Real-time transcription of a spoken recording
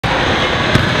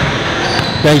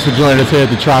Thanks for joining us here at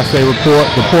the Tri-State Report,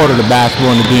 reporter of the basketball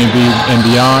in the DMV and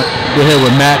beyond. We're here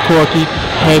with Matt Corkery,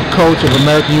 head coach of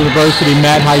American University.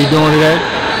 Matt, how you doing today?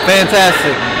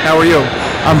 Fantastic. How are you?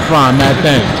 I'm fine, Matt.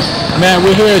 Thanks. Matt,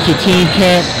 we're here at your team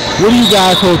camp. What do you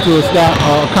guys hope to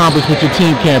accomplish with your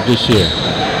team camp this year?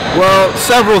 Well,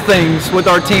 several things with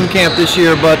our team camp this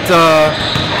year, but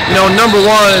number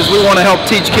one is we want to help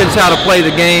teach kids how to play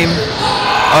the game.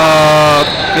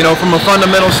 From a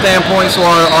fundamental standpoint, so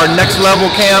our next level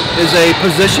camp is a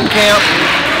position camp.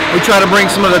 We try to bring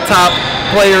some of the top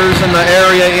players in the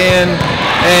area in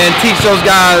and teach those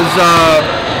guys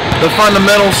the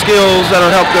fundamental skills that are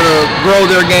helping to grow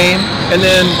their game. And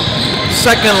then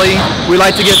secondly, we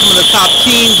like to get some of the top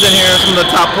teams in here, some of the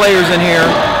top players in here,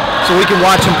 so we can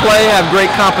watch them play, have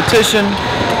great competition,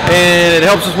 and it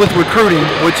helps us with recruiting,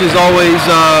 which is always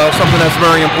something that's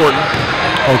very important.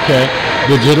 Okay.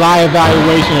 The July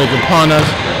evaluation is upon us.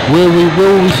 Where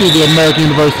will we see the American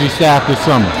University staff this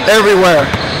summer? Everywhere.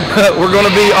 We're going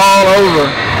to be all over.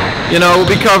 We'll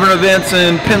be covering events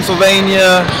in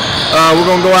Pennsylvania. We're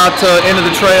going to go out to End of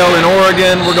the Trail in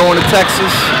Oregon. We're going to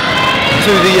Texas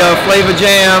to the Flavor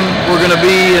Jam. We're going to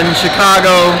be in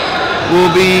Chicago.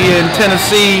 We'll be in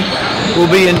Tennessee. We'll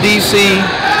be in DC.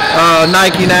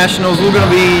 Nike Nationals. We're going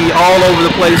to be all over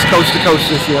the place, coast to coast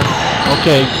this year.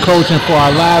 Okay, Coach, and for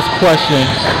our last question,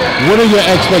 what are your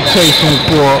expectations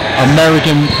for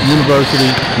American University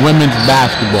women's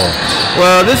basketball?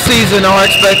 Well, this season our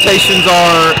expectations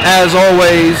are, as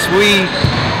always,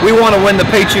 we want to win the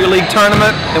Patriot League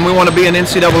tournament, and we want to be an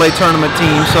NCAA tournament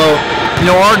team. So,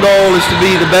 our goal is to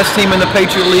be the best team in the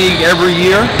Patriot League every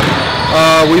year.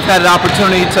 We've had an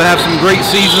opportunity to have some great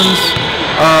seasons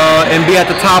and be at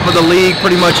the top of the league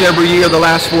pretty much every year the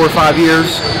last 4 or 5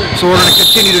 years. So we're going to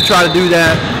continue to try to do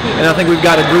that, and I think we've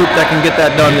got a group that can get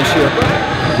that done this year.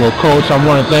 Well, Coach, I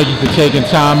want to thank you for taking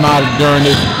time out during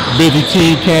this busy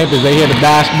team camp as they hear the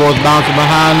basketballs bouncing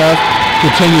behind us.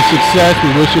 Continued success.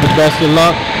 We wish you the best of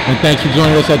luck, and thanks for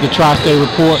joining us at the Tri-State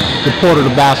Report, reporter of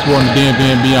the basketball in the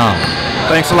DMV and beyond.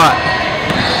 Thanks a lot.